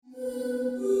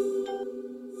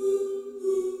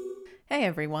Hi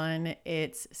everyone,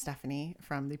 it's Stephanie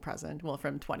from the present,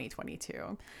 from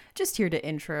 2022. Just here to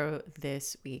intro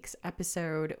this week's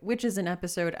episode, which is an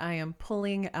episode I am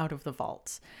pulling out of the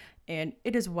vault. And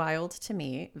it is wild to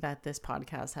me that this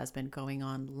podcast has been going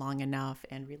on long enough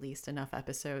and released enough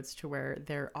episodes to where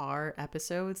there are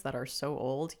episodes that are so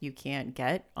old you can't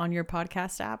get on your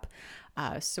podcast app.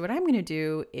 So what I'm going to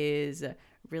do is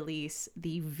release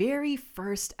the very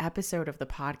first episode of the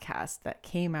podcast that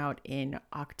came out in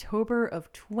October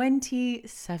of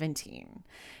 2017.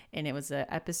 And it was an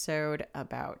episode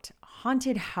about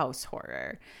haunted house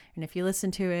horror. And if you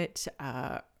listen to it,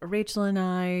 Rachel and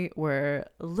I were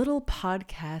little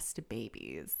podcast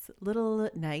babies, little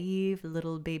naive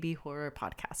little baby horror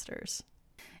podcasters.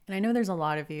 And I know there's a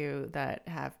lot of you that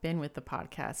have been with the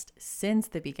podcast since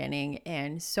the beginning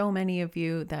and so many of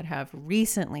you that have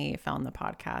recently found the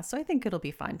podcast. So I think it'll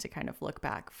be fun to kind of look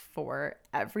back for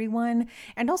everyone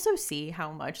and also see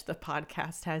how much the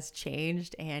podcast has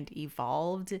changed and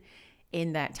evolved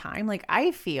in that time. Like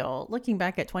I feel, looking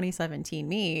back at 2017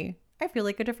 me, I feel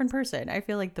like a different person. I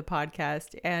feel like the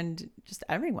podcast and just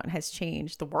everyone has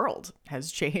changed. The world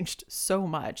has changed so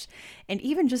much. And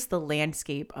even just the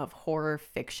landscape of horror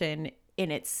fiction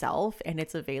in itself and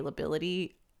its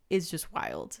availability is just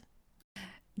wild.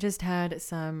 Just had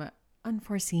some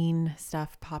unforeseen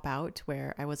stuff pop out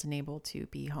where I wasn't able to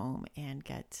be home and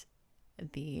get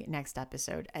the next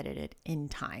episode edited in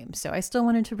time. So I still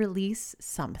wanted to release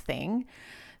something.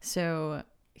 So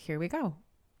here we go.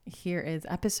 Here is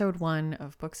episode 1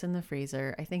 of Books in the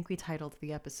Freezer. I think we titled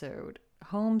the episode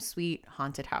Home Sweet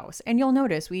Haunted House. And you'll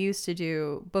notice we used to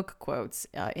do book quotes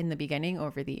in the beginning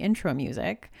over the intro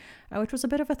music, which was a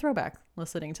bit of a throwback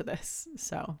listening to this.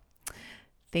 So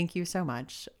thank you so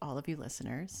much, all of you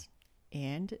listeners,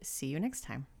 and see you next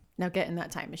time. Now get in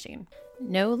that time machine.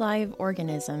 No live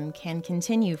organism can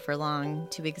continue for long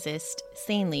to exist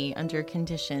sanely under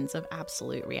conditions of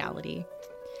absolute reality.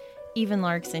 Even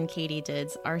larks and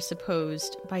katydids are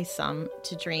supposed by some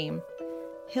to dream.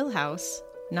 Hill House,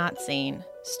 not sane,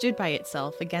 stood by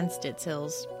itself against its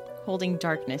hills, holding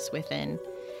darkness within.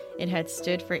 It had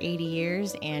stood for 80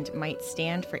 years and might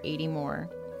stand for 80 more.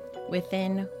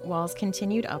 Within, walls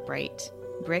continued upright,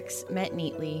 bricks met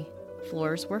neatly,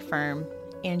 floors were firm,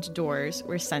 and doors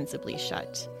were sensibly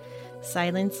shut.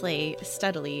 Silence lay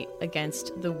steadily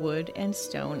against the wood and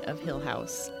stone of Hill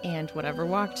House, and whatever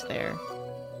walked there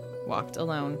walked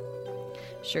alone.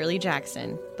 Shirley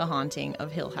Jackson, The Haunting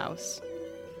of Hill House.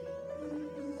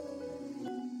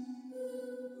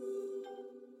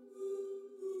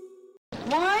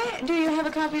 Why do you have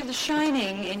a copy of The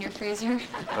Shining in your freezer?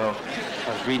 Well,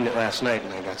 I was reading it last night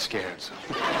and I got scared, so.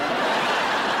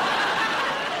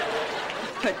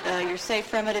 But you're safe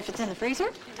from it if it's in the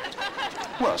freezer?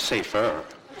 Well, safer.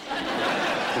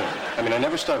 I mean, I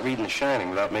never start reading The Shining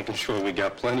without making sure we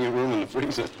got plenty of room in the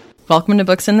freezer. Welcome to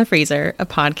Books in the Freezer, a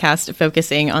podcast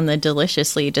focusing on the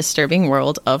deliciously disturbing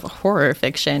world of horror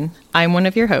fiction. I'm one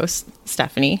of your hosts,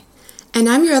 Stephanie. And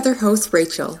I'm your other host,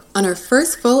 Rachel. On our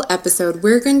first full episode,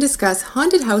 we're going to discuss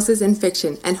haunted houses in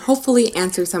fiction and hopefully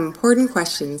answer some important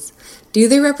questions. Do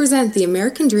they represent the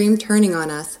American dream turning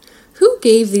on us? Who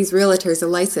gave these realtors a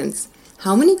license?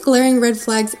 How many glaring red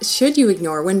flags should you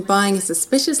ignore when buying a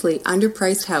suspiciously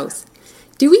underpriced house?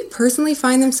 Do we personally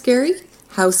find them scary?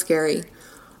 How scary?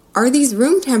 Are these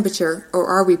room temperature, or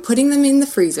are we putting them in the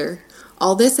freezer?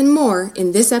 All this and more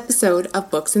in this episode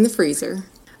of Books in the Freezer.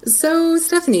 So,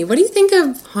 Stephanie, what do you think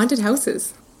of haunted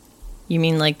houses? You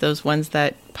mean like those ones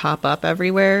that pop up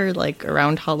everywhere, like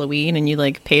around Halloween, and you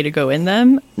like pay to go in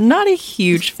them? Not a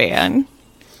huge fan.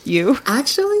 You?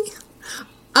 Actually,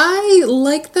 I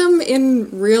like them in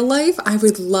real life. I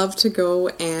would love to go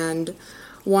and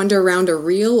wander around a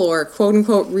real or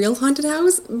quote-unquote real haunted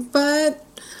house, but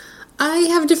I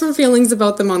have different feelings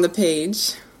about them on the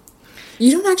page.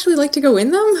 You don't actually like to go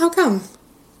in them? How come?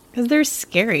 Because they're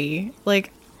scary.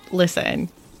 Like, listen,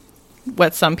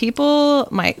 what some people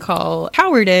might call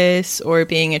cowardice or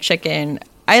being a chicken,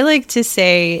 I like to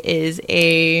say is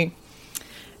a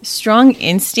strong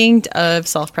instinct of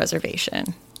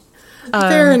self-preservation.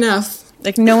 Fair enough.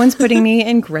 Like, no one's putting me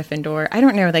in Gryffindor. I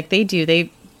don't know. Like, they do.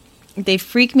 They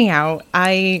freak me out.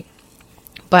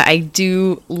 But I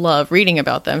do love reading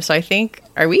about them. So I think,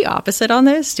 are we opposite on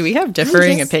this? Do we have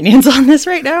differing opinions on this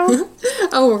right now?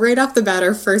 Oh, right off the bat,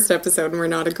 our first episode, and we're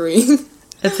not agreeing.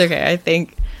 It's okay. I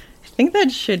think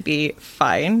that should be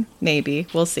fine. Maybe.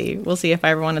 We'll see. We'll see if I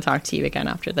ever want to talk to you again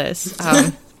after this.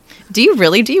 Do you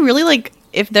really, like,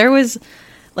 if there was,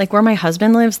 like, where my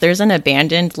husband lives, there's an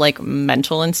abandoned, like,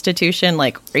 mental institution.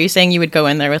 Like, are you saying you would go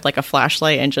in there with, like, a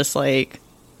flashlight and just, like,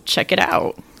 check it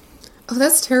out? Oh,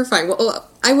 that's terrifying. Well,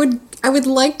 I would I would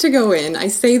like to go in. I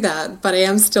say that, but I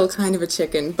am still kind of a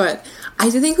chicken. But I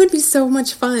think it would be so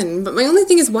much fun. But my only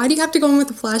thing is, why do you have to go in with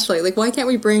a flashlight? Like, why can't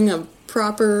we bring a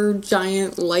proper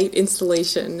giant light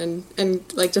installation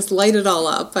and like just light it all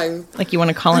up? Like, you want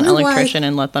to call an electrician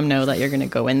and let them know that you're going to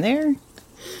go in there?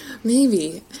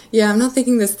 Maybe. Yeah, I'm not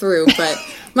thinking this through, but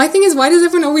my thing is, why does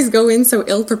everyone always go in so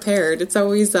ill-prepared? It's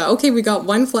always, okay, we got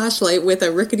one flashlight with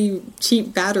a rickety,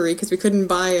 cheap battery because we couldn't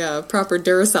buy a proper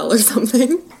Duracell or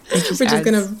something, which is going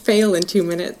to fail in 2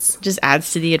 minutes. Just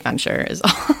adds to the adventure is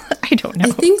all. I don't know.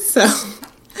 I think so.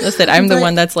 Listen, I'm the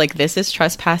one that's like, this is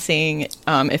trespassing.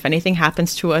 If anything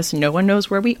happens to us, no one knows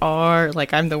where we are.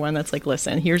 Like, I'm the one that's like,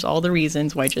 listen, here's all the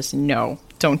reasons why just no,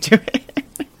 don't do it.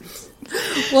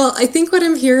 Well, I think what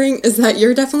I'm hearing is that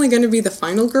you're definitely going to be the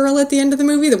final girl at the end of the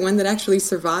movie, the one that actually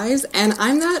survives, and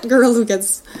I'm that girl who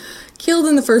gets killed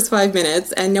in the first 5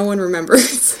 minutes and no one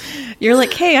remembers. You're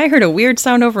like, hey, I heard a weird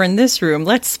sound over in this room.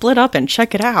 Let's split up and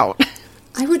check it out.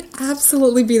 I would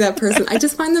absolutely be that person. I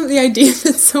just find the idea of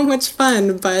it so much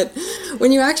fun, but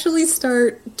when you actually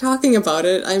start talking about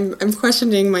it, I'm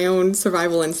questioning my own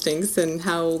survival instincts and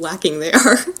how lacking they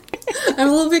are. I'm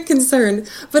a little bit concerned,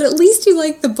 but at least you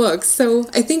like the books. So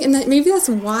I think, and that maybe that's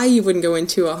why you wouldn't go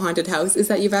into a haunted house, is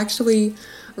that you've actually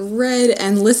read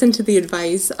and listened to the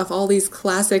advice of all these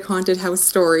classic haunted house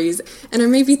stories and are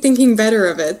maybe thinking better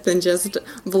of it than just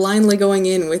blindly going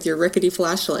in with your rickety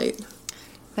flashlight.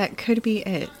 That could be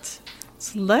it.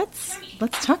 So let's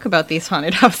talk about these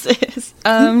haunted houses.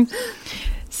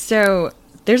 So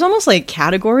there's almost like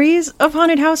categories of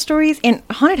haunted house stories, and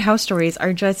haunted house stories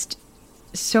are just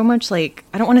so much like,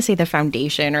 I don't want to say the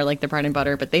foundation or like the bread and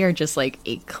butter, but they are just like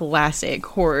a classic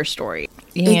horror story.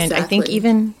 And exactly. I think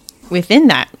even within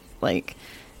that, like,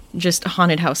 just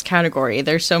haunted house category,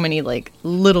 there's so many like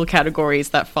little categories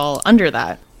that fall under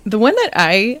that. The one that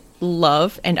I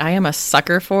love and I am a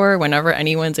sucker for whenever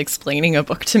anyone's explaining a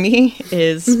book to me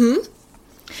is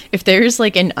if there's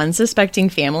like an unsuspecting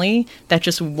family that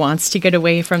just wants to get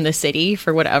away from the city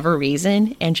for whatever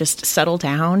reason and just settle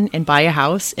down and buy a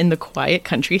house in the quiet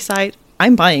countryside,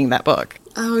 I'm buying that book.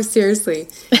 Oh, seriously.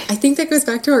 I think that goes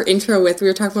back to our intro we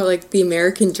were talking about like the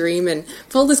American dream, and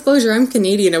full disclosure, I'm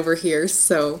Canadian over here,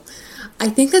 so I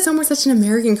think that's almost such an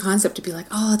American concept to be like,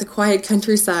 oh, the quiet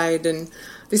countryside, and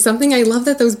there's something, I love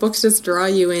that those books just draw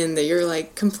you in, that you're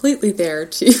like completely there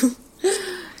to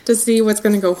see what's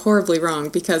going to go horribly wrong,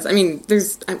 because I mean,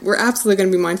 we're absolutely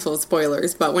going to be mindful of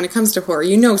spoilers, but when it comes to horror,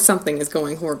 you know something is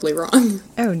going horribly wrong.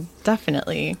 Oh,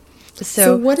 definitely.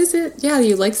 So what is it,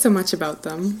 you like so much about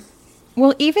them?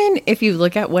 Well, even if you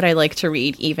look at what I like to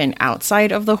read, even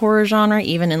outside of the horror genre,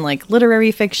 even in like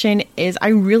literary fiction, is I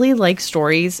really like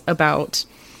stories about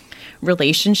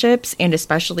relationships, and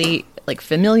especially like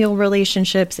familial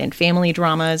relationships and family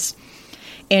dramas.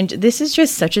 And this is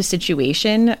just such a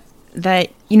situation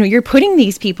that, you know, you're putting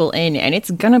these people in, and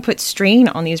it's going to put strain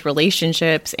on these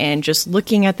relationships. And just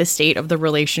looking at the state of the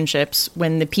relationships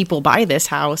when the people buy this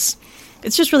house,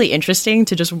 it's just really interesting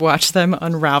to just watch them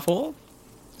unravel.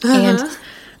 And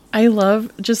I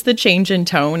love just the change in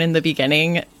tone in the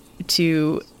beginning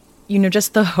to, you know,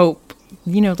 just the hope,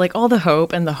 you know, like all the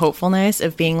hope and the hopefulness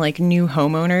of being like new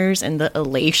homeowners and the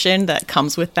elation that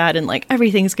comes with that. And like,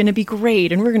 everything's going to be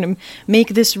great. And we're going to make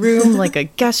this room like a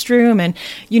guest room. And,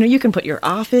 you know, you can put your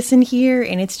office in here.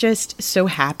 And it's just so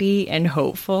happy and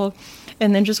hopeful.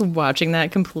 And then just watching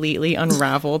that completely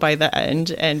unravel by the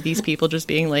end, and these people just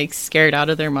being like scared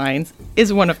out of their minds,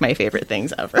 is one of my favorite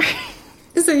things ever.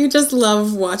 So you just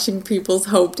love watching people's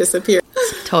hope disappear.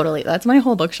 Totally. That's my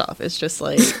whole bookshelf. It's just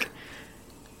like,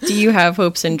 do you have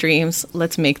hopes and dreams?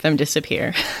 Let's make them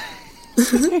disappear.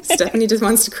 Stephanie just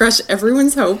wants to crush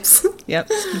everyone's hopes. Yep,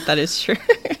 that is true.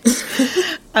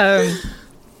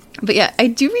 But yeah, I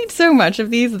do read so much of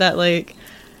these that, like,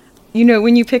 you know,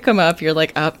 when you pick them up, you're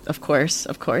like, oh, of course,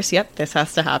 yep, this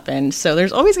has to happen. So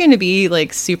there's always going to be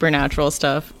like supernatural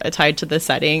stuff tied to the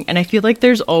setting. And I feel like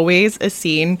there's always a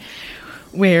scene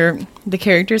where the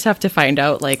characters have to find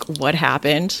out like what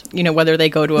happened, you know, whether they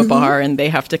go to a bar and they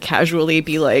have to casually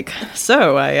be like,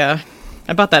 so I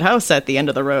bought that house at the end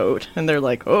of the road. And they're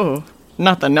like, oh,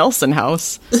 not the Nelson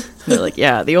house. And they're like,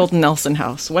 yeah, the old Nelson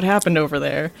house. What happened over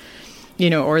there? You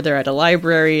know, or they're at a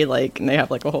library, like, and they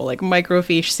have like a whole like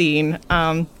microfiche scene, which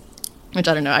I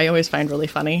don't know, I always find really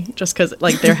funny, just because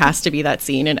like there has to be that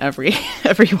scene in every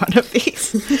one of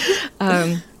these.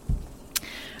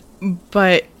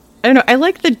 But I don't know, I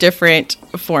like the different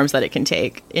forms that it can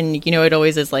take. And, you know, it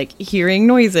always is like hearing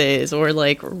noises or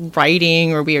like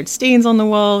writing or weird stains on the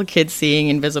wall, kids seeing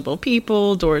invisible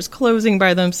people, doors closing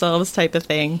by themselves type of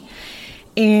thing.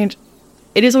 And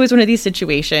it is always one of these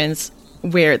situations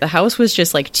where the house was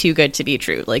just like too good to be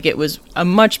true. Like it was a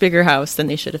much bigger house than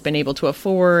they should have been able to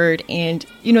afford. And,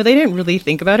 you know, they didn't really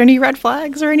think about any red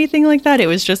flags or anything like that. It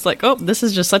was just like, oh, this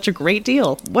is just such a great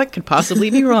deal. What could possibly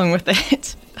be wrong with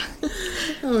it?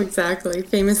 Oh, exactly.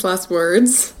 Famous last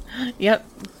words. Yep.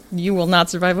 You will not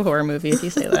survive a horror movie if you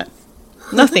say that.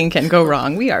 Nothing can go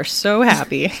wrong. We are so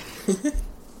happy.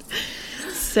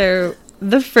 So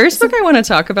the first book I want to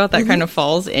talk about that kind of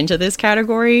falls into this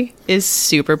category is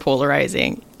super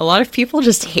polarizing. A lot of people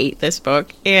just hate this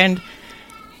book, and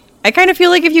I kind of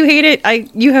feel like if you hate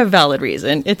it, you have valid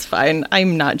reason. It's fine.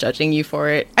 I'm not judging you for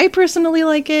it. I personally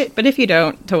like it, but if you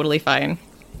don't, totally fine.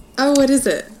 Oh, what is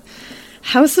it?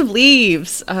 House of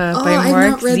Leaves by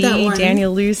Mark Z.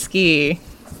 Danielewski.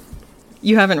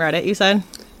 You haven't read it, you said?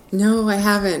 No, I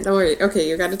haven't. Oh, wait. Okay,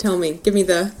 you got to tell me. Give me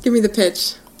the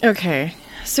pitch. Okay.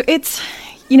 So it's,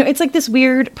 you know, it's like this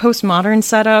weird postmodern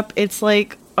setup. It's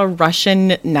like a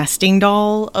Russian nesting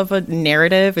doll of a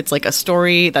narrative. It's like a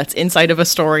story that's inside of a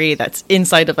story that's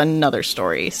inside of another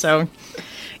story. So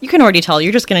you can already tell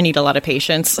you're just going to need a lot of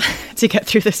patience to get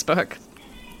through this book.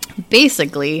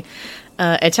 Basically,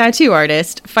 a tattoo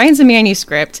artist finds a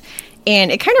manuscript,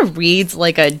 and it kind of reads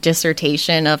like a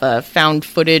dissertation of a found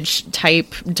footage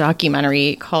type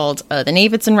documentary called The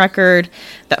Navidson Record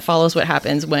that follows what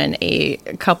happens when a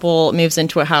couple moves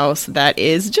into a house that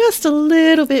is just a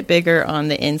little bit bigger on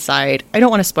the inside. I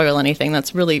don't want to spoil anything.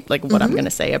 That's really like what I'm going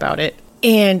to say about it.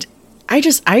 And I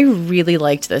really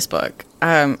liked this book.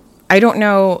 I don't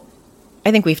know.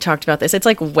 I think we've talked about this. It's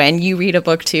like when you read a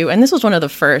book too, and this was one of the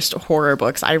first horror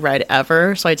books I read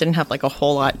ever, so I didn't have like a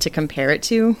whole lot to compare it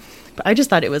to, but I just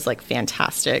thought it was like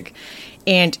fantastic.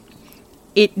 And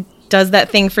it does that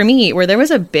thing for me where there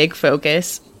was a big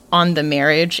focus on the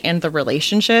marriage and the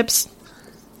relationships.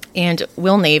 And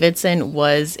Will Navidson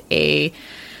was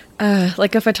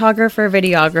like a photographer,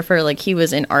 videographer, like he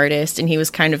was an artist, and he was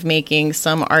kind of making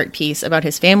some art piece about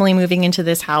his family moving into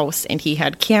this house, and he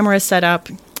had cameras set up.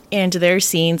 And there are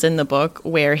scenes in the book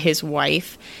where his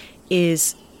wife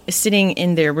is sitting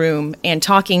in their room and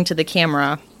talking to the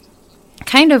camera,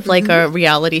 kind of like a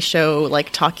reality show,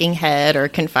 like Talking Head or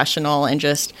Confessional, and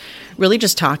just really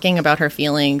just talking about her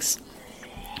feelings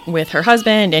with her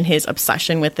husband and his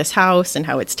obsession with this house and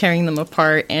how it's tearing them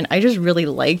apart. And I just really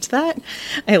liked that.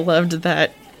 I loved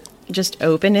that just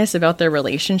openness about their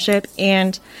relationship.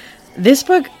 And this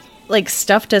book, like,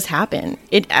 stuff does happen.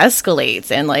 It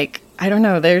escalates, and like, I don't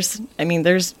know, there's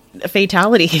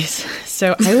fatalities.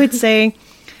 So I would say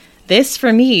this,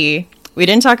 for me, we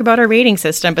didn't talk about our rating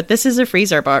system, but this is a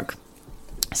freezer book.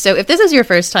 So if this is your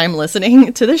first time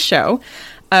listening to the show,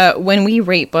 when we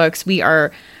rate books, we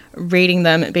are rating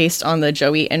them based on the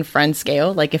Joey and Friend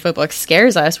scale. Like if a book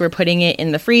scares us, we're putting it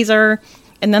in the freezer.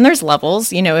 And then there's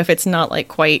levels. You know, if it's not like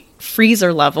quite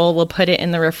freezer level, we'll put it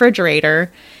in the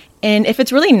refrigerator. And if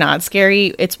it's really not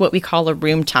scary, it's what we call a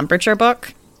room temperature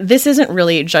book. This isn't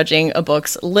really judging a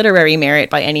book's literary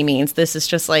merit by any means. This is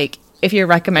just like, if you're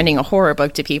recommending a horror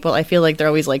book to people, I feel like they're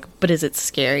always like, but is it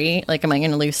scary? Like, am I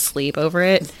going to lose sleep over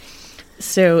it?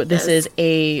 So this is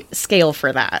a scale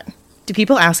for that. Do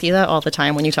people ask you that all the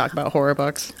time when you talk about horror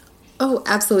books? Oh,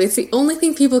 absolutely. It's the only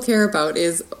thing people care about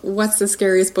is, what's the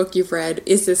scariest book you've read?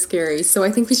 Is this scary? So I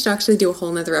think we should actually do a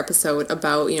whole nother episode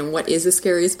about, you know, what is the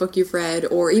scariest book you've read,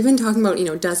 or even talking about, you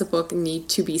know, does a book need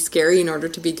to be scary in order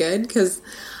to be good? Because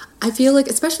I feel like,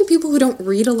 especially people who don't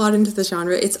read a lot into the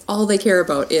genre, it's all they care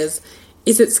about is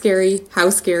it scary? How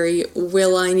scary?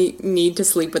 Will I need to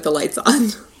sleep with the lights on?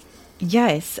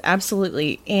 Yes,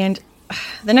 absolutely. And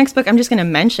the next book I'm just going to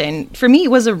mention, for me,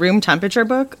 was a room temperature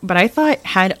book, but I thought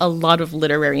had a lot of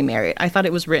literary merit. I thought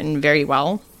it was written very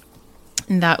well.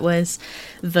 And that was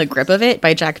The Grip of It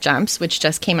by Jack Jemps, which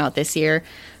just came out this year,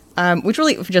 which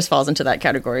really just falls into that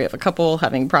category of a couple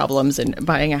having problems and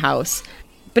buying a house.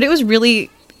 But it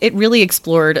really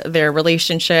explored their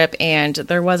relationship, and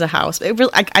there was a house.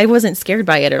 I wasn't scared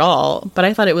by it at all, but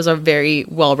I thought it was a very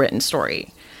well-written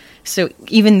story. So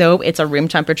even though it's a room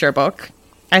temperature book,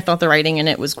 I thought the writing in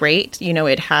it was great. You know,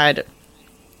 it had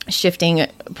shifting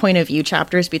point of view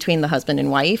chapters between the husband and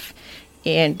wife,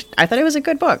 and I thought it was a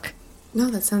good book. No,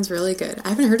 that sounds really good. I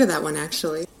haven't heard of that one,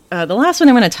 actually. The last one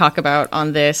I'm going to talk about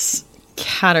on this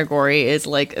category is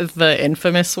like the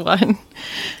infamous one.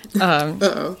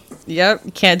 Uh-oh.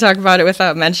 Yep, can't talk about it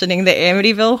without mentioning The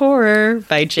Amityville Horror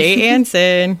by Jay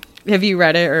Anson. Have you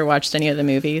read it or watched any of the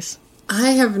movies?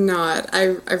 I have not.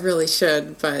 I really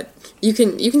should, but you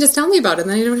can just tell me about it,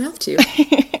 and then I don't have to.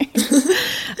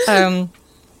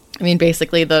 I mean,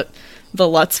 basically, the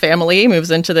Lutz family moves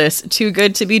into this too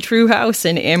good to be true house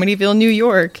in Amityville, New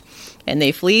York, and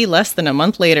they flee less than a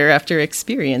month later after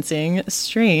experiencing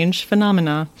strange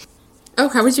phenomena. Oh,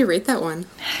 how would you rate that one?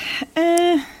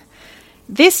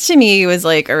 This to me was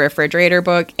like a refrigerator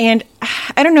book, and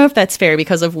I don't know if that's fair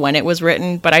because of when it was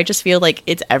written, but I just feel like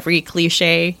it's every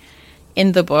cliche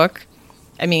in the book.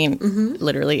 I mean,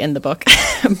 literally in the book,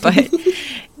 but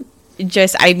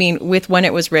just, I mean, with when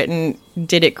it was written,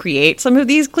 did it create some of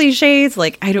these cliches?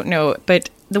 Like, I don't know, but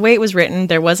the way it was written,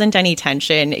 there wasn't any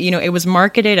tension. You know, it was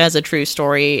marketed as a true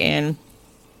story, and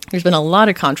there's been a lot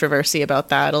of controversy about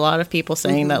that. A lot of people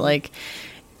saying that, like,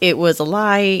 it was a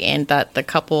lie and that the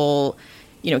couple,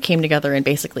 you know, came together and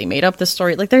basically made up the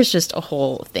story. Like, there's just a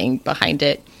whole thing behind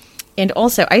it. And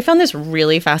also, I found this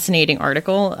really fascinating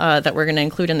article that we're going to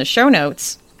include in the show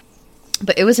notes.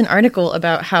 But it was an article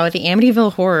about how the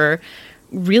Amityville Horror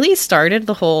really started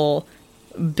the whole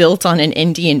built on an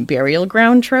Indian burial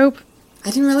ground trope. I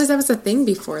didn't realize that was a thing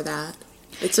before that.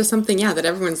 It's just something, yeah, that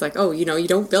everyone's like, oh, you know, you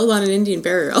don't build on an Indian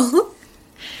burial.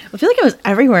 I feel like it was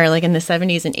everywhere, like in the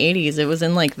 70s and 80s. It was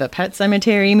in, like, the Pet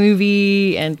Sematary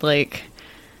movie and, like,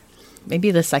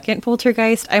 maybe the second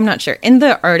Poltergeist. I'm not sure. In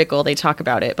the article, they talk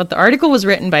about it. But the article was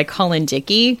written by Colin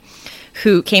Dickey,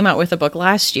 who came out with a book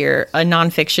last year, a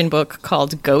nonfiction book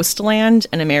called Ghostland,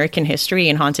 An American History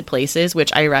in Haunted Places,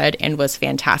 which I read and was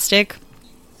fantastic.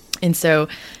 And so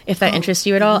if that interests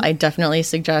you at all, I definitely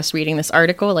suggest reading this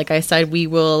article. Like I said, we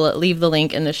will leave the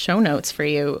link in the show notes for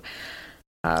you.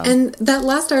 And that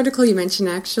last article you mentioned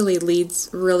actually leads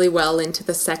really well into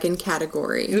the second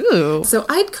category. Ooh. So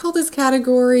I'd call this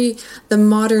category the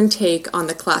modern take on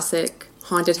the classic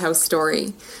haunted house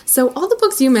story. So all the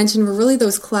books you mentioned were really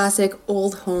those classic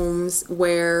old homes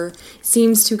where it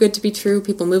seems too good to be true,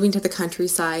 people moving to the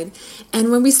countryside. And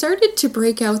when we started to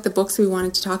break out the books we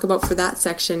wanted to talk about for that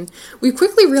section, we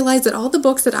quickly realized that all the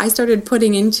books that I started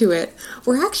putting into it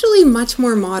were actually much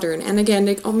more modern. And again,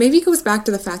 maybe it goes back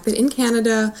to the fact that in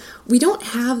Canada, we don't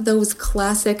have those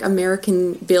classic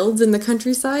American builds in the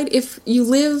countryside. If you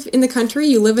live in the country,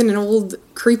 you live in an old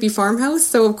creepy farmhouse,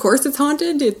 so of course it's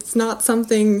haunted. It's not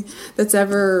something that's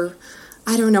ever,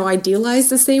 I don't know,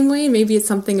 idealized the same way. Maybe it's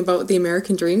something about the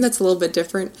American dream that's a little bit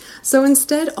different. So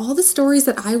instead, all the stories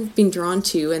that I've been drawn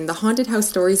to and the haunted house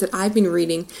stories that I've been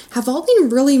reading have all been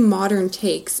really modern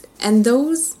takes. And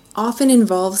those often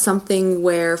involve something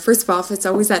where, first of all, it's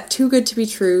always that too good to be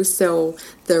true, so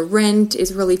the rent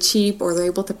is really cheap or they're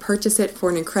able to purchase it for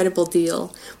an incredible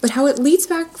deal. But how it leads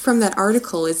back from that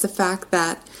article is the fact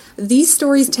that these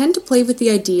stories tend to play with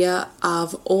the idea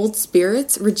of old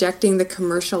spirits rejecting the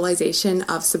commercialization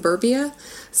of suburbia.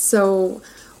 So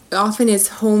often it's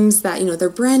homes that, you know, they're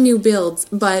brand new builds,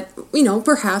 but, you know,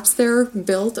 perhaps they're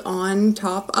built on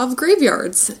top of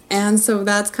graveyards. And so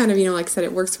that's kind of, you know, like I said,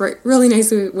 it works really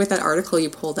nicely with that article you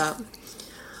pulled up.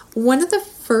 One of the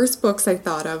first books I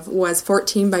thought of was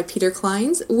 14 by Peter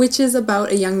Clines, which is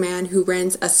about a young man who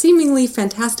rents a seemingly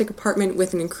fantastic apartment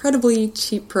with an incredibly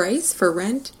cheap price for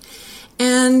rent.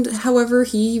 And however,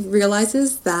 he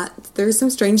realizes that there's some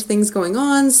strange things going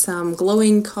on, some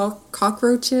glowing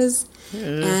cockroaches,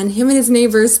 and him and his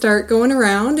neighbors start going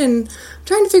around and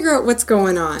trying to figure out what's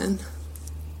going on.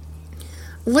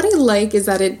 What I like is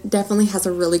that it definitely has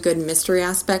a really good mystery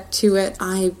aspect to it.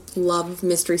 I love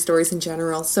mystery stories in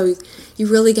general, so you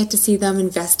really get to see them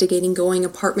investigating, going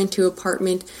apartment to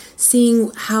apartment,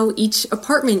 seeing how each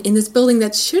apartment in this building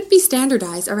that should be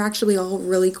standardized are actually all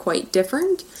really quite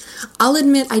different. I'll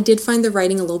admit I did find the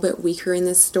writing a little bit weaker in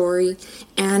this story,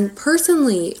 and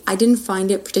personally, I didn't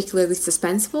find it particularly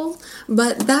suspenseful,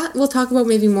 but that we'll talk about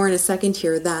maybe more in a second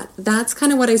here. That's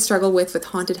kind of what I struggle with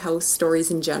haunted house stories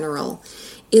in general,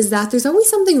 is that there's always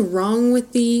something wrong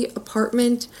with the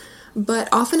apartment, but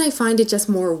often I find it just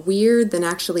more weird than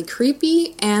actually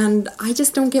creepy, and I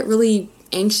just don't get really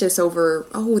anxious over,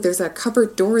 oh, there's a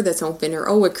cupboard door that's open, or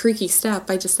oh, a creaky step.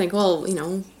 I just think, well, you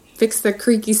know, fix the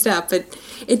creaky step, but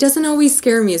it doesn't always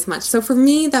scare me as much. So for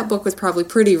me, that book was probably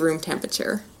pretty room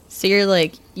temperature. So you're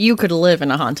like, you could live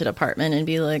in a haunted apartment and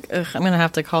be like, ugh, I'm going to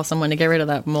have to call someone to get rid of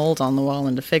that mold on the wall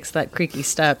and to fix that creaky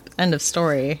step. End of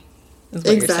story.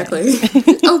 Exactly.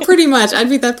 Oh, pretty much. I'd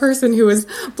be that person who was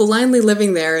blindly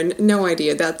living there and no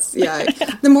idea. That's, yeah.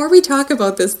 The more we talk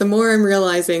about this, the more I'm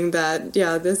realizing that,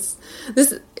 yeah, this,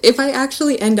 if I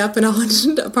actually end up in a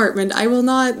haunted apartment, I will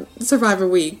not survive a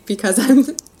week because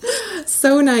I'm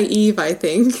so naive, I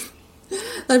think.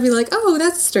 I'd be like, oh,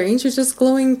 that's strange. It's just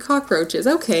glowing cockroaches.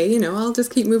 Okay, you know, I'll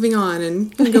just keep moving on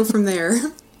and go from there.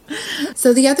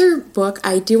 So the other book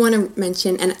I do want to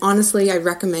mention, and honestly I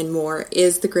recommend more,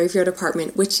 is The Graveyard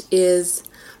Apartment, which is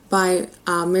by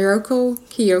Miroku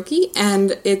Kiyoki,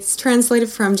 and it's translated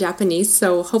from Japanese,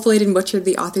 so hopefully I didn't butcher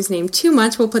the author's name too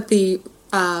much. We'll put the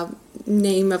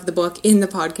name of the book in the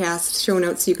podcast show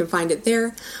notes so you can find it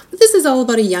there. But this is all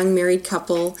about a young married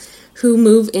couple who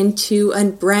move into a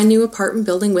brand new apartment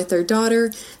building with their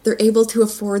daughter. They're able to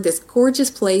afford this gorgeous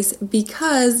place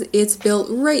because it's built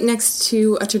right next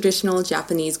to a traditional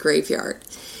Japanese graveyard.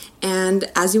 And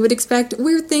as you would expect,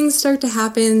 weird things start to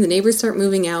happen, the neighbors start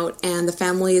moving out, and the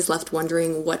family is left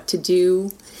wondering what to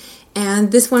do.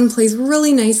 And this one plays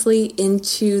really nicely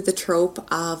into the trope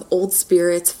of old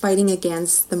spirits fighting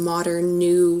against the modern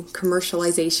new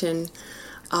commercialization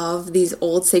of these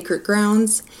old sacred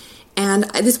grounds. And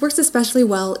this works especially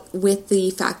well with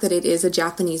the fact that it is a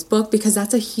Japanese book, because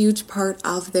that's a huge part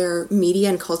of their media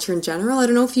and culture in general. I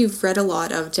don't know if you've read a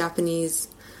lot of Japanese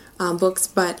books,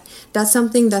 but that's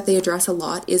something that they address a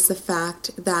lot, is the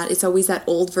fact that it's always that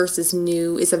old versus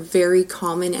new is a very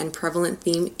common and prevalent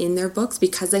theme in their books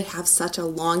because they have such a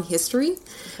long history.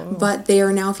 Oh. But they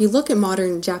are now, if you look at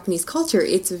modern Japanese culture,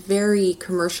 it's very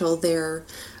commercial. They're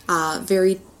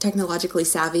very technologically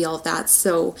savvy, all of that.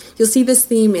 So you'll see this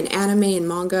theme in anime and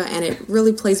manga, and it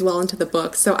really plays well into the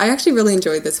book. So I actually really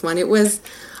enjoyed this one.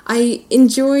 I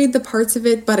enjoyed the parts of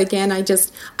it, but again,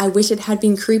 I wish it had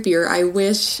been creepier. I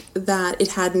wish that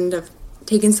it hadn't have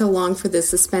taken so long for the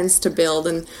suspense to build.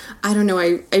 And I don't know,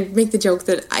 I make the joke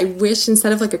that I wish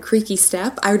instead of like a creaky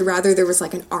step, I would rather there was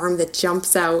like an arm that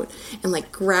jumps out and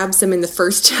like grabs him in the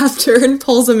first chapter and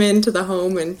pulls him into the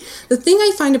home. And the thing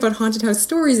I find about haunted house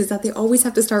stories is that they always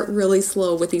have to start really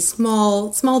slow with these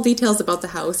small details about the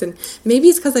house. And maybe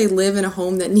it's because I live in a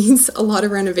home that needs a lot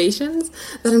of renovations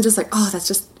that I'm just like, oh, that's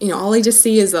just, all I just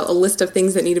see is a list of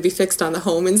things that need to be fixed on the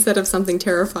home instead of something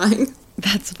terrifying.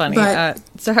 That's funny. But,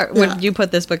 would you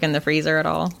put this book in the freezer at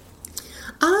all?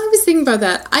 I was thinking about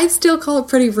that. I still call it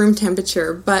pretty room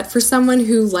temperature, but for someone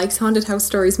who likes haunted house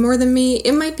stories more than me,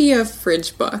 it might be a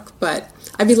fridge book. But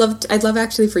I'd love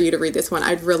actually for you to read this one.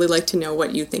 I'd really like to know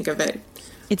what you think of it.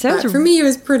 But for me, it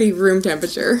was pretty room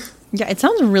temperature. Yeah, it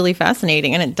sounds really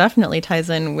fascinating, and it definitely ties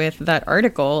in with that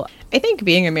article. I think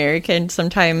being American,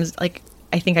 sometimes,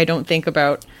 I think I don't think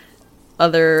about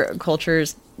other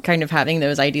cultures kind of having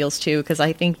those ideals too, because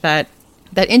I think that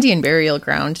Indian burial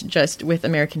ground just with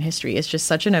American history is just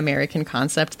such an American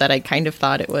concept that I kind of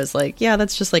thought it was like, yeah,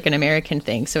 that's just like an American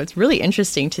thing. So it's really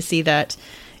interesting to see that,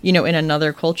 in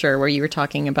another culture where you were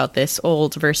talking about this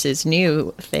old versus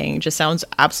new thing just sounds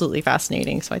absolutely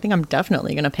fascinating. So I think I'm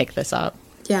definitely going to pick this up.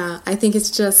 Yeah, I think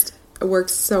it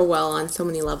works so well on so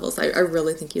many levels. I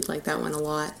really think you'd like that one a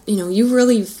lot. You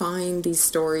really find these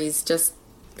stories just,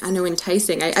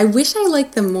 enticing. I wish I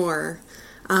liked them more.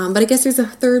 But I guess there's a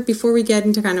third, before we get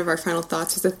into kind of our final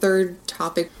thoughts, there's a third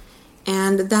topic.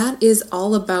 And that is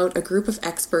all about a group of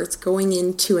experts going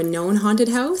into a known haunted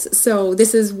house. So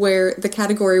this is where the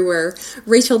category where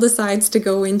Rachel decides to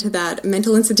go into that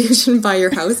mental institution by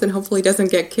your house and hopefully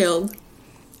doesn't get killed.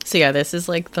 So yeah, this is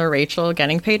like the Rachel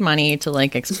getting paid money to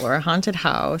explore a haunted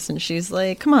house. And she's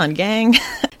like, come on, gang.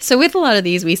 So with a lot of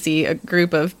these, we see a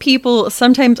group of people,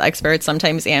 sometimes experts,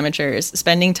 sometimes amateurs,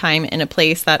 spending time in a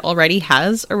place that already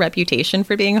has a reputation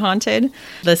for being haunted.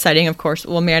 The setting, of course,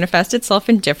 will manifest itself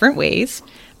in different ways.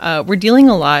 We're dealing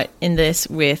a lot in this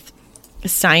with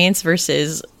science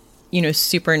versus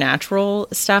supernatural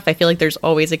stuff. I feel like there's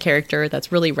always a character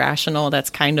that's really rational, that's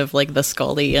kind of like the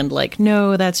Scully and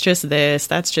no, that's just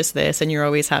this. And you're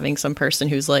always having some person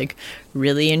who's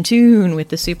really in tune with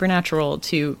the supernatural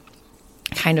to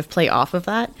kind of play off of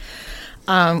that,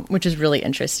 which is really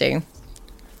interesting.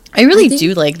 I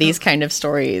do like these kind of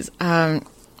stories.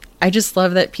 I just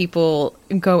love that people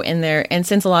go in there, and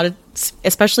since a lot of,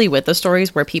 especially with the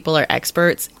stories where people are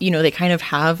experts, they kind of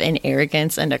have an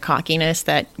arrogance and a cockiness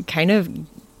that kind of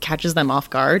catches them off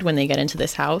guard when they get into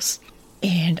this house.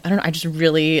 And I don't know, I just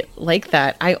really like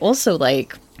that. I also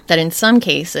like that in some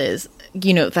cases,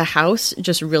 the house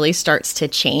just really starts to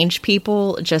change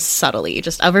people just subtly,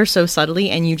 just ever so subtly,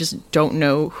 and you just don't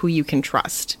know who you can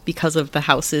trust because of the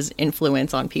house's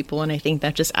influence on people. And I think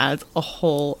that just adds a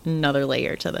whole nother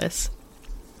layer to this.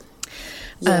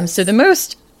 Yes. So the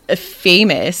most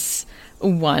famous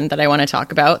one that I want to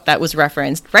talk about that was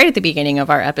referenced right at the beginning of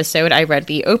our episode, I read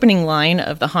the opening line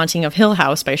of The Haunting of Hill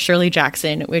House by Shirley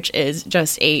Jackson, which is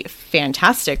just a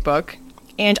fantastic book.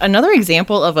 And another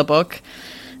example of a book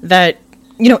that,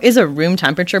 is a room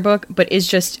temperature book, but is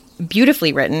just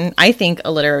beautifully written. I think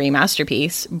a literary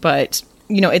masterpiece, but,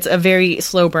 it's a very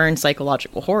slow burn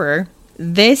psychological horror.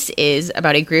 This is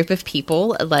about a group of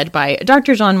people led by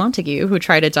Dr. John Montague who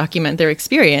try to document their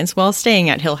experience while staying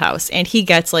at Hill House. And he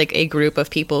gets a group of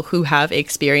people who have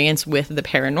experience with the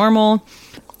paranormal.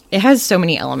 It has so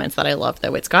many elements that I love,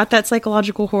 though. It's got that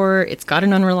psychological horror. It's got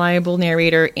an unreliable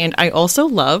narrator. And I also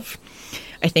love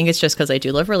I think it's just because I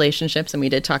do love relationships, and we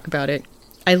did talk about it.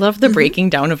 I love the breaking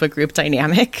down of a group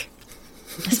dynamic.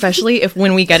 Especially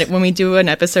when we do an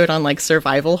episode on like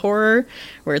survival horror,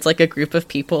 where it's like a group of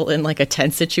people in like a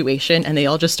tense situation and they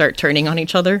all just start turning on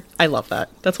each other. I love that.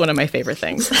 That's one of my favorite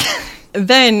things.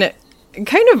 Then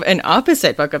kind of an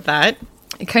opposite book of that,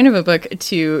 kind of a book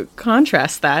to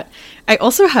contrast that, I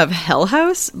also have Hell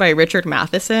House by Richard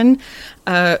Matheson,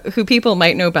 who people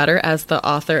might know better as the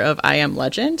author of I Am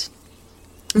Legend.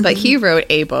 But he wrote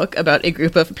a book about a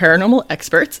group of paranormal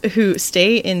experts who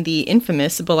stay in the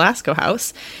infamous Belasco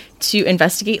house to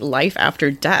investigate life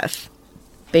after death.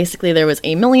 Basically, there was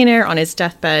a millionaire on his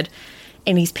deathbed,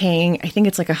 and he's paying, I think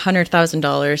it's like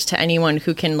 $100,000 to anyone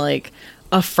who can like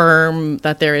affirm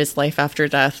that there is life after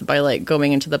death by like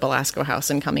going into the Belasco house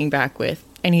and coming back with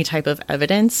any type of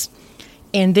evidence.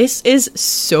 And this is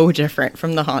so different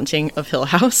from The Haunting of Hill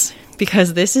House,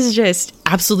 because this is just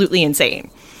absolutely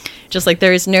insane. Just like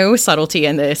there is no subtlety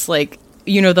in this. Like,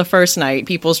 you know, the first night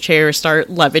people's chairs start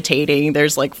levitating.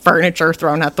 There's like furniture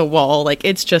thrown at the wall. Like,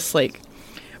 it's just like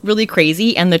really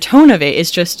crazy. And the tone of it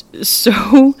is just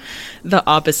so the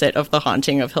opposite of The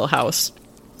Haunting of Hill House.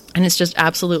 And it's just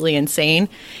absolutely insane.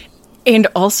 And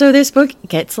also this book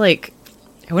gets like,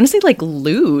 I want to say like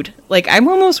lewd. Like, I'm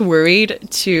almost worried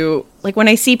to, like, when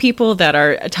I see people that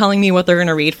are telling me what they're going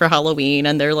to read for Halloween,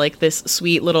 and they're like this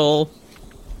sweet little,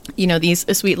 you know, these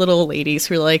sweet little ladies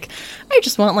who are like, I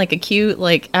just want like a cute,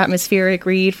 like atmospheric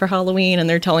read for Halloween, and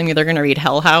they're telling me they're going to read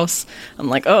Hell House. I'm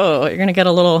like, oh, you're going to get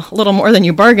a little more than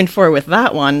you bargained for with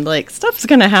that one. Like, stuff's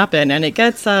going to happen, and it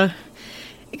gets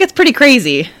pretty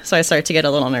crazy. So I start to get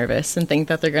a little nervous and think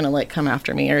that they're going to like come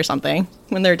after me or something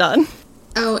when they're done.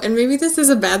 Oh, and maybe this is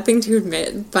a bad thing to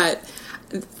admit, but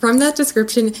from that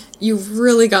description, you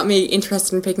really got me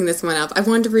interested in picking this one up. I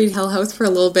wanted to read Hell House for a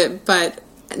little bit, but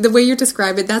the way you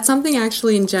describe it, that's something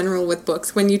actually in general with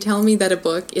books. When you tell me that a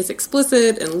book is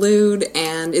explicit and lewd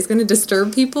and is going to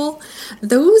disturb people,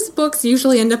 those books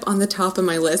usually end up on the top of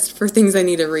my list for things I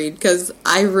need to read, because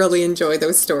I really enjoy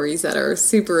those stories that are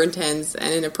super intense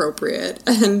and inappropriate.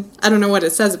 And I don't know what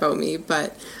it says about me,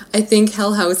 but I think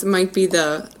Hell House might be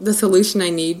the solution I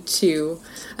need to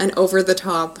an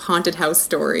over-the-top haunted house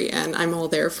story, and I'm all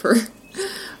there for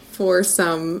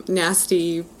some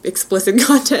nasty, explicit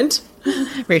content.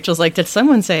 Rachel's like, did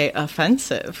someone say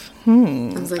offensive? I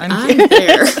was like, I'm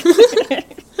there.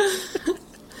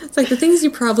 It's like the things you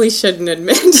probably shouldn't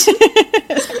admit.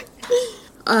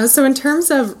 So in terms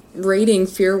of rating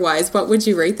fear-wise, what would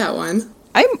you rate that one?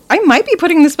 I might be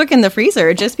putting this book in the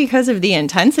freezer just because of the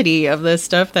intensity of the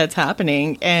stuff that's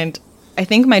happening. And I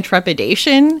think my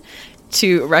trepidation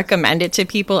to recommend it to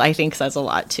people, I think, says a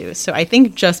lot too. So I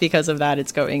think just because of that,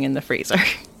 it's going in the freezer.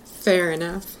 Fair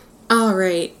enough. All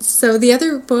right. So the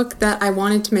other book that I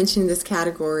wanted to mention in this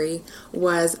category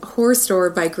was Horror Store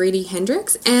by Grady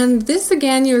Hendrix. And this,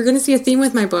 again, you're going to see a theme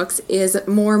with my books, is a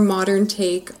more modern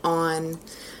take on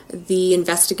the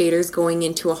investigators going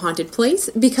into a haunted place,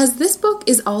 because this book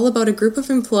is all about a group of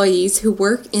employees who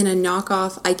work in a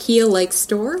knockoff IKEA-like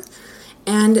store,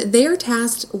 and they are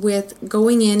tasked with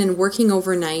going in and working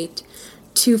overnight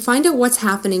to find out what's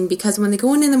happening, because when they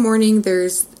go in the morning,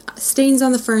 there's stains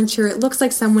on the furniture. It looks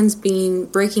like someone's been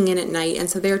breaking in at night, and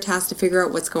so they're tasked to figure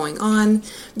out what's going on.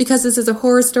 Because this is a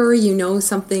horror story, you know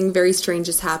something very strange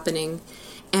is happening.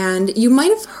 And you might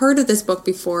have heard of this book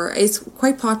before. It's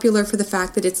quite popular for the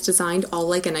fact that it's designed all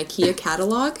like an IKEA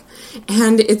catalog,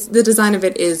 and the design of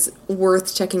it is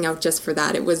worth checking out just for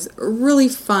that. It was really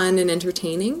fun and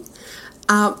entertaining.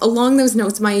 Along those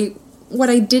notes, what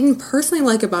I didn't personally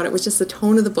like about it was just the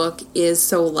tone of the book is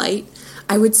so light.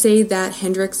 I would say that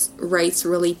Hendrix writes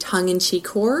really tongue-in-cheek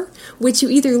horror, which you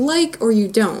either like or you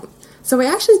don't. So I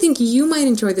actually think you might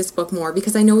enjoy this book more,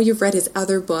 because I know you've read his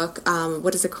other book.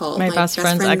 What is it called? My Best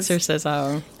Friend's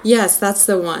Exorcism. Yes, that's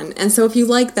the one. And so if you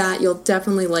like that, you'll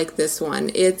definitely like this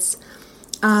one.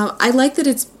 I like that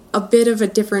it's a bit of a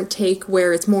different take,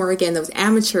 where it's more, again, those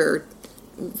amateur,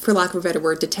 for lack of a better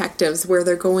word, detectives, where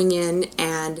they're going in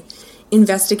and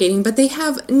investigating, but they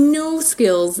have no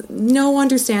skills, no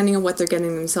understanding of what they're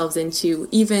getting themselves into,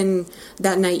 even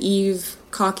that naive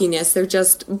cockiness. They're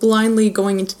just blindly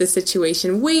going into the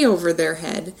situation way over their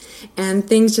head, and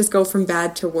things just go from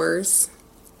bad to worse.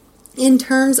 In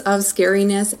terms of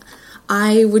scariness,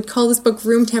 I would call this book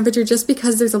room temperature, just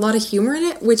because there's a lot of humor in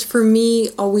it, which for me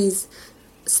always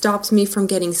stops me from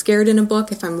getting scared in a book.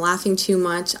 If I'm laughing too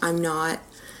much, I'm not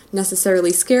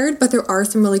necessarily scared, but there are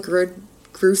some really good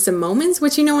gruesome moments,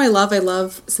 which I love. I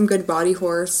love some good body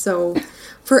horror. So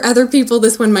for other people,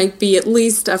 this one might be at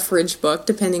least a fridge book,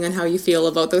 depending on how you feel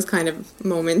about those kind of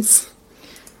moments.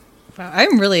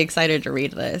 I'm really excited to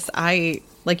read this.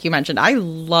 Like you mentioned, I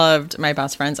loved My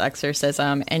Best Friend's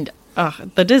Exorcism, and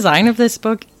the design of this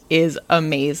book is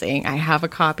amazing. I have a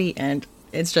copy, and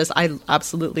it's just, I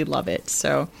absolutely love it.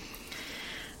 So,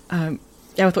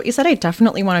 yeah, with what you said, I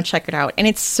definitely want to check it out. And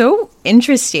it's so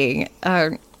interesting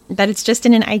that it's just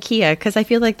in an IKEA, because I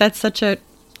feel like that's such a,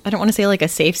 I don't want to say like a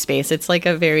safe space. It's like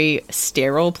a very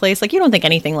sterile place. Like, you don't think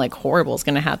anything like horrible is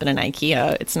going to happen in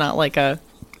IKEA. It's not like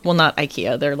well, not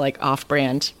IKEA. They're like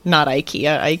off-brand, not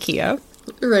IKEA.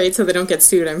 Right, so they don't get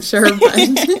sued, I'm sure. But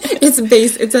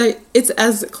it's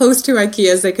as close to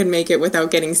IKEA as they could make it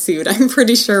without getting sued. I'm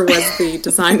pretty sure was the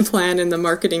design plan and the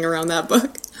marketing around that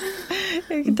book.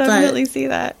 I can definitely see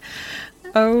that.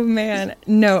 Oh man,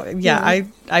 no, yeah.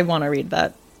 I want to read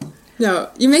that.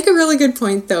 No, you make a really good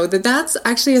point though. That's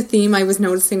actually a theme I was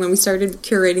noticing when we started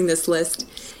curating this list.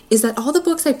 Is that all the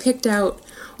books I picked out,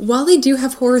 while they do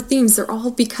have horror themes, they're all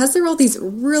these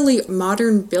really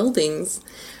modern buildings.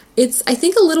 It's, I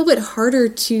think, a little bit harder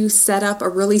to set up a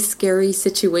really scary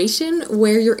situation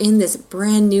where you're in this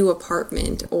brand new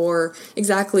apartment, or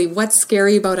exactly what's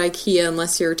scary about IKEA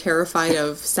unless you're terrified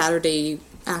of Saturday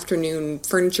afternoon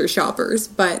furniture shoppers.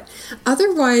 But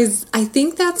otherwise, I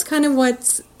think that's kind of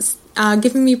what's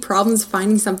giving me problems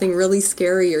finding something really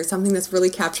scary or something that's really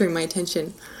capturing my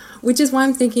attention, which is why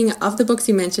I'm thinking of the books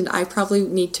you mentioned, I probably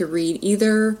need to read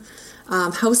either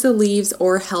House of Leaves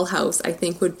or Hell House. I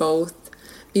think would both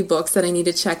be books that I need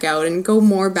to check out and go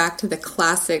more back to the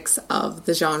classics of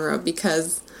the genre,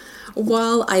 because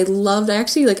while I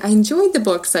enjoyed the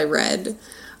books I read,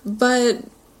 but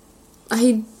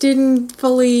I didn't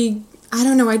fully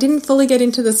get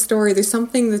into the story. There's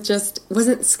something that just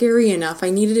wasn't scary enough. I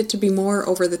needed it to be more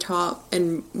over the top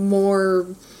and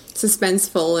more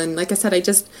suspenseful. And like I said,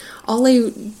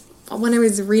 when I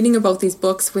was reading about these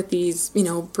books with these,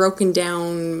 broken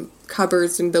down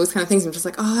cupboards and those kind of things, I'm just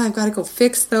like, oh, I've got to go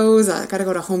fix those. I've got to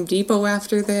go to Home Depot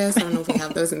after this. I don't know if we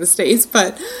have those in the States,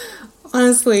 but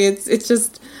honestly, it's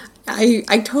just,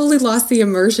 I totally lost the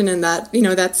immersion in that,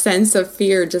 that sense of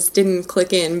fear just didn't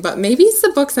click in. But maybe it's the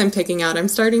books I'm picking out. I'm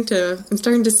starting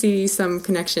to see some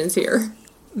connections here.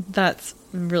 That's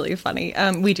really funny.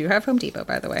 We do have Home Depot,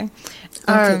 by the way.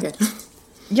 Okay, good.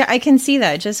 Yeah, I can see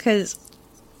that, just because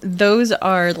those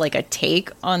are like a take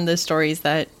on the stories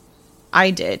that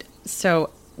I did. So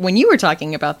when you were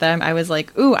talking about them, I was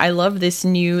like, ooh, I love this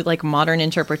new like modern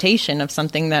interpretation of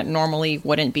something that normally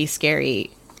wouldn't be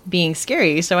scary being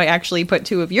scary. So I actually put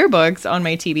 2 of your books on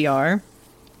my TBR.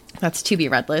 That's to be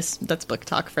read list. That's book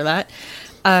talk for that.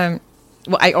 Well,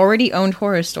 I already owned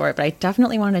Horror Store, but I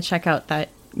definitely want to check out that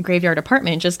Graveyard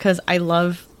Apartment, just because I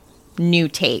love new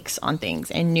takes on things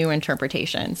and new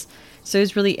interpretations. So it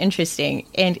was really interesting.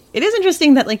 And it is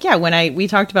interesting that, like, yeah, when we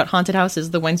talked about haunted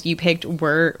houses, the ones you picked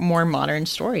were more modern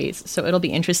stories. So it'll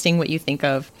be interesting what you think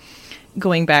of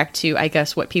going back to, I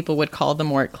guess, what people would call the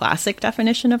more classic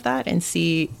definition of that, and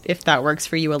see if that works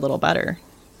for you a little better.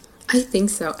 I think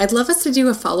so. I'd love us to do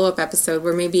a follow-up episode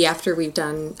where maybe after we've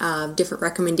done different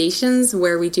recommendations,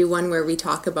 where we do one where we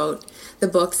talk about the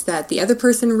books that the other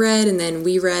person read and then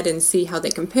we read, and see how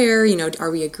they compare. Are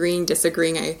we agreeing,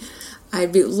 disagreeing?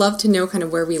 I'd love to know kind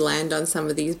of where we land on some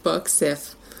of these books.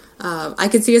 If I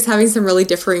could see us having some really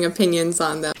differing opinions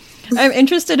on them. I'm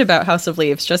interested about House of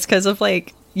Leaves, just because of,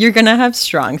 like, you're going to have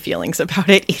strong feelings about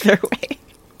it either way.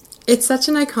 It's such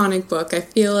an iconic book. I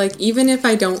feel like even if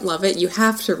I don't love it, you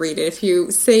have to read it. If you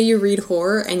say you read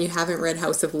horror and you haven't read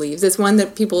House of Leaves, it's one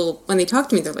that people, when they talk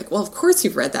to me, they're like, well, of course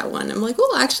you've read that one. I'm like,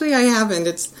 well, actually I haven't.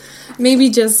 It's maybe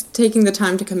just taking the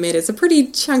time to commit. It's a pretty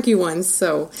chunky one,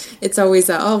 so it's always,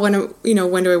 when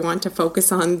do I want to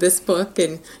focus on this book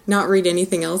and not read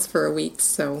anything else for a week,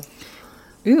 so...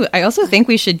 Ooh, I also think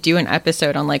we should do an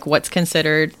episode on, like, what's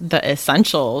considered the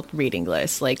essential reading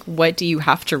list. Like, what do you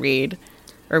have to read?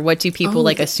 Or what do people,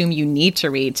 assume you need to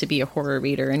read to be a horror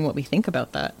reader, and what we think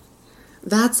about that?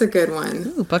 That's a good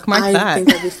one. Ooh, bookmark that. I think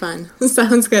that'd be fun.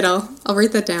 Sounds good. I'll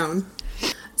write that down.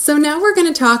 So now we're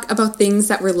going to talk about things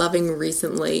that we're loving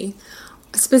recently.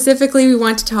 Specifically, we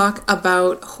want to talk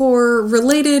about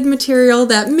horror-related material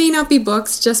that may not be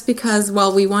books, just because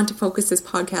while we want to focus this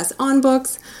podcast on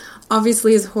books,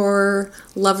 obviously, as horror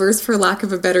lovers, for lack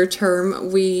of a better term,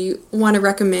 we want to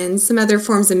recommend some other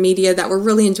forms of media that we're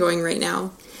really enjoying right now.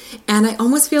 And I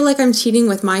almost feel like I'm cheating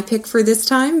with my pick for this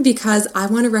time, because I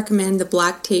want to recommend the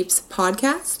Black Tapes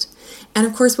podcast. And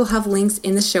of course, we'll have links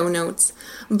in the show notes.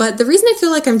 But the reason I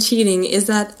feel like I'm cheating is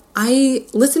that I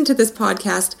listened to this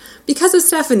podcast because of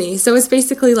Stephanie. So it's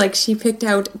basically like she picked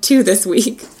out 2 this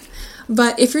week.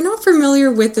 But if you're not familiar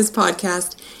with this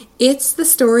podcast, it's the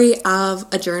story of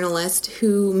a journalist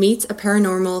who meets a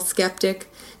paranormal skeptic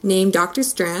named Dr.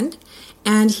 Strand,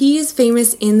 and he is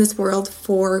famous in this world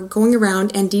for going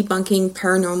around and debunking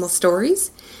paranormal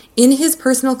stories. In his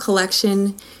personal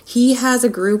collection, he has a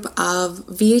group of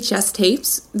VHS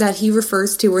tapes that he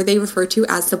refers to, or they refer to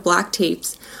as the black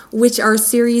tapes, which are a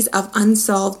series of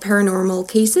unsolved paranormal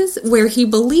cases where he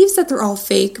believes that they're all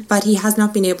fake, but he has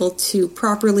not been able to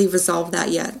properly resolve that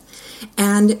yet.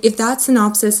 And if that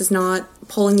synopsis is not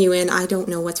pulling you in, I don't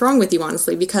know what's wrong with you,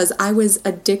 honestly, because I was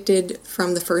addicted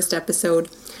from the first episode.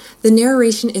 The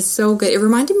narration is so good. It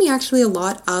reminded me actually a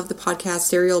lot of the podcast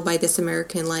Serial by This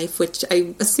American Life, which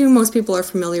I assume most people are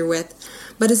familiar with,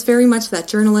 but it's very much that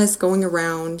journalist going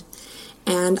around.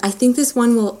 And I think this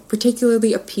one will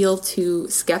particularly appeal to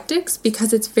skeptics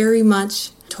because it's very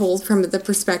much told from the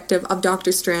perspective of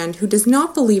Dr. Strand, who does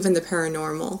not believe in the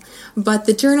paranormal, but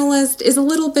the journalist is a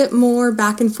little bit more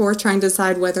back and forth trying to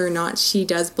decide whether or not she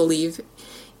does believe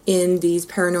in these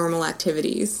paranormal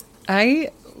activities. I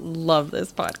love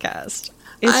this podcast.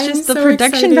 It's I'm just the so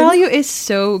production excited. value is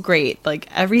so great. Like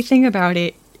everything about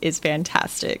it is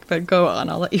fantastic. But go on,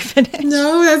 I'll let you finish.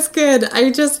 No, that's good.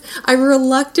 I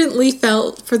reluctantly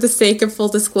felt, for the sake of full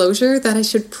disclosure, that I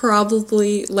should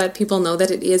probably let people know that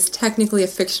it is technically a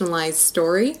fictionalized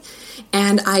story.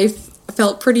 And I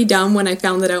felt pretty dumb when I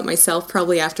found that out myself,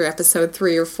 probably after episode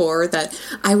 3 or 4, that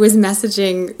I was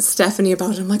messaging Stephanie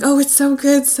about it. I'm like, oh, it's so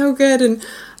good, so good. And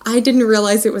I didn't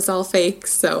realize it was all fake,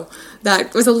 so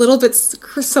that was a little bit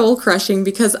soul-crushing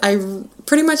because I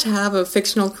pretty much have a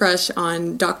fictional crush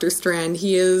on Dr. Strand.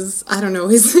 He is, I don't know,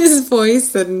 his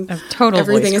voice and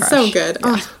everything is so good.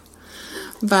 Yeah. Oh.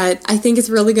 But I think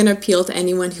it's really going to appeal to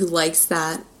anyone who likes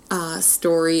that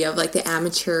story of like the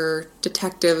amateur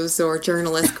detectives or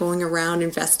journalists going around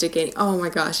investigating. Oh my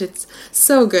gosh, it's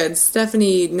so good.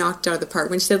 Stephanie knocked out of the park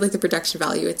when she said like the production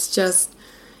value.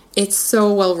 It's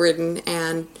so well written,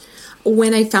 and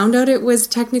when I found out it was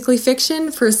technically fiction,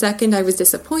 for a second I was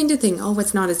disappointed, thinking, oh,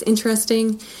 it's not as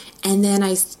interesting, and then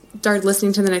I started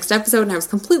listening to the next episode, and I was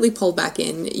completely pulled back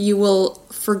in. You will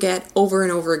forget over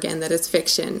and over again that it's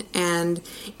fiction, and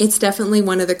it's definitely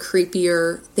one of the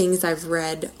creepier things I've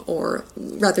read, or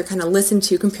rather kind of listened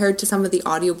to, compared to some of the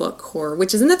audiobook horror,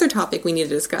 which is another topic we need to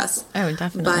discuss. Oh,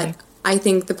 definitely. But I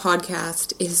think the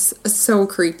podcast is so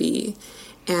creepy.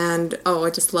 And, I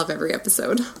just love every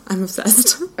episode. I'm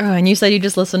obsessed. Oh, and you said you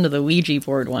just listened to the Ouija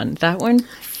board one. That one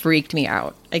freaked me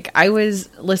out. Like, I was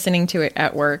listening to it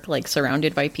at work, like,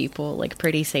 surrounded by people, like,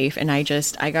 pretty safe. And I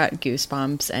got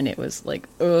goosebumps, and it was like,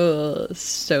 ugh,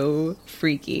 so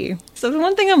freaky. So the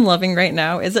one thing I'm loving right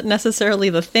now isn't necessarily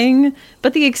the thing,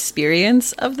 but the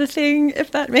experience of the thing,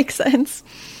 if that makes sense.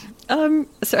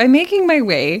 So I'm making my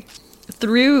way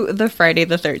through the Friday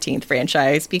the 13th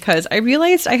franchise because I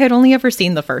realized I had only ever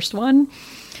seen the first one.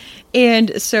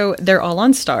 And so they're all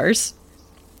on Stars.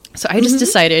 So I just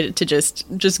decided to just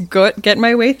go get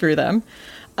my way through them.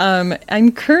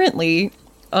 I'm currently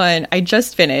on, I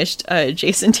just finished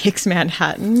Jason Takes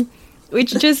Manhattan,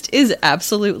 which just is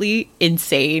absolutely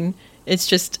insane. It's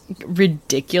just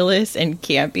ridiculous and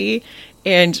campy.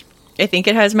 And I think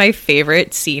it has my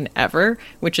favorite scene ever,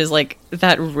 which is like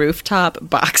that rooftop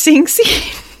boxing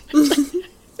scene.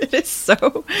 It is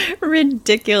so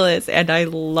ridiculous and I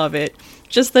love it.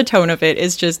 Just the tone of it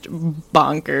is just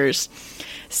bonkers.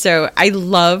 So I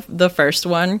love the first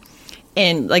one.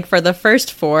 And like for the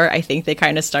first 4, I think they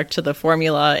kind of stuck to the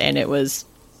formula and it was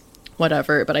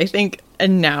whatever. But I think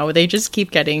now they just keep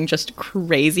getting just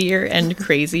crazier and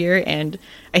crazier. And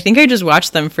I think I just watch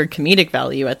them for comedic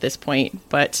value at this point.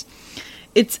 But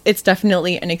it's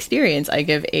definitely an experience I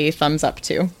give a thumbs up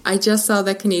to. I just saw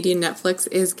that Canadian Netflix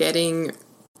is getting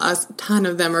a ton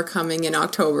of them are coming in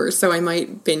October, so I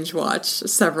might binge watch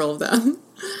several of them.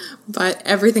 But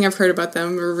everything I've heard about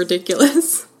them are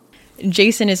ridiculous.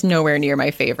 Jason is nowhere near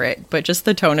my favorite, but just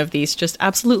the tone of these just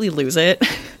absolutely lose it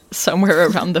somewhere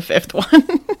around the 5th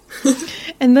one.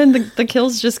 And then the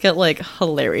kills just get like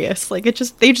hilarious. Like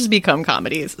they just become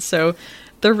comedies. So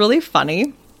they're really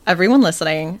funny. Everyone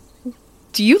listening,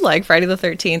 do you like Friday the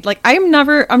 13th? Like I'm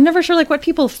never sure like what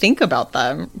people think about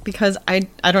them because I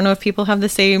don't know if people have the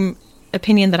same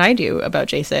opinion that I do about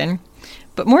Jason.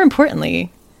 But more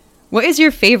importantly, what is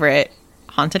your favorite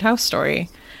haunted house story?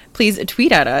 Please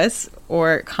tweet at us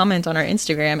or comment on our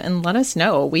Instagram and let us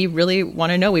know. We really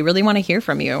want to know. We really want to hear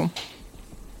from you.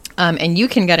 And you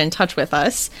can get in touch with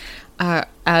us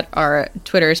at our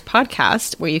Twitter's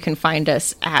podcast, where you can find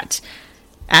us at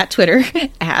Twitter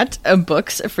at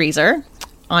Books Freezer,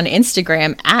 on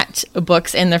Instagram at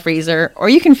Books in the Freezer, or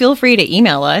you can feel free to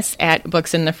email us at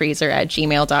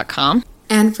booksinthefreezer@gmail.com.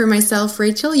 And for myself,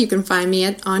 Rachel, you can find me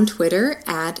on Twitter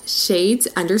at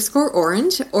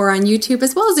shades_orange, or on YouTube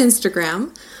as well as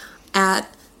Instagram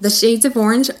at the Shades of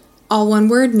Orange, all one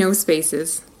word, no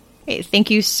spaces. Hey,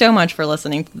 thank you so much for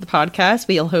listening to the podcast.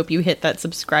 We'll hope you hit that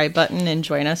subscribe button and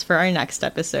join us for our next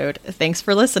episode. Thanks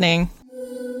for listening.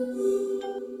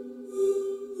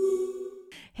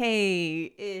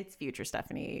 Hey, it's future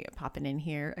Stephanie popping in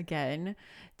here again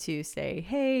to say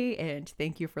hey and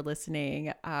thank you for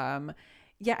listening.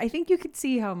 Yeah, I think you could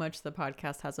see how much the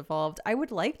podcast has evolved. I would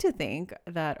like to think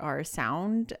that our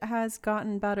sound has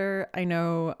gotten better. I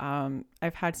know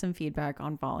I've had some feedback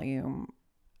on volume,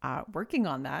 working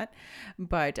on that,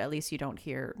 but at least you don't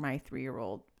hear my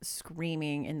 3-year-old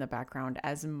screaming in the background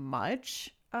as much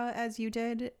as you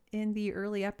did in the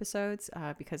early episodes,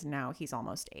 because now he's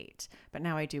almost 8, but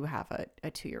now I do have a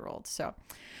 2-year-old. So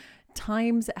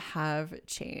times have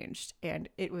changed, and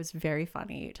it was very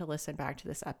funny to listen back to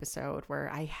this episode where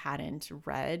I hadn't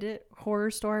read Horror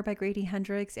Store by Grady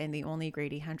Hendrix, and the only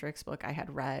Grady Hendrix book I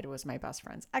had read was My Best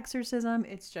Friend's Exorcism.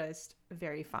 It's just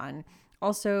very fun.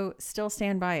 Also, still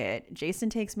stand by it. Jason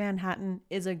Takes Manhattan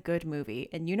is a good movie,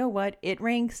 and you know what? It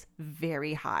ranks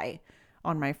very high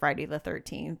on my Friday the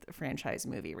 13th franchise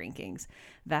movie rankings.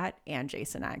 That and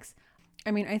Jason X. I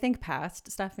mean, I think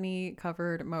past Stephanie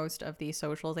covered most of the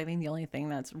socials. I think the only thing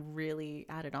that's really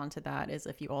added on to that is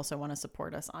if you also want to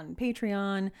support us on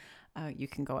Patreon, you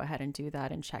can go ahead and do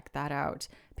that and check that out.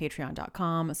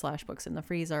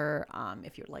 Patreon.com/booksinthefreezer.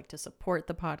 If you'd like to support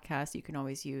the podcast, you can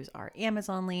always use our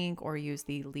Amazon link or use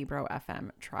the Libro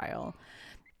FM trial.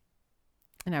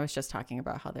 And I was just talking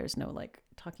about how there's no like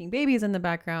talking babies in the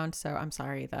background. So I'm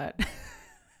sorry that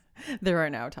there are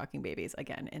now talking babies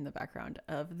again in the background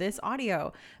of this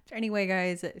audio. But anyway,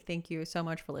 guys, thank you so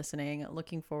much for listening.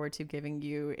 Looking forward to giving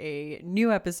you a new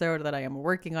episode that I am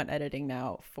working on editing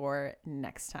now for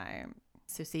next time.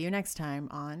 So see you next time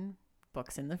on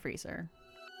Books in the Freezer.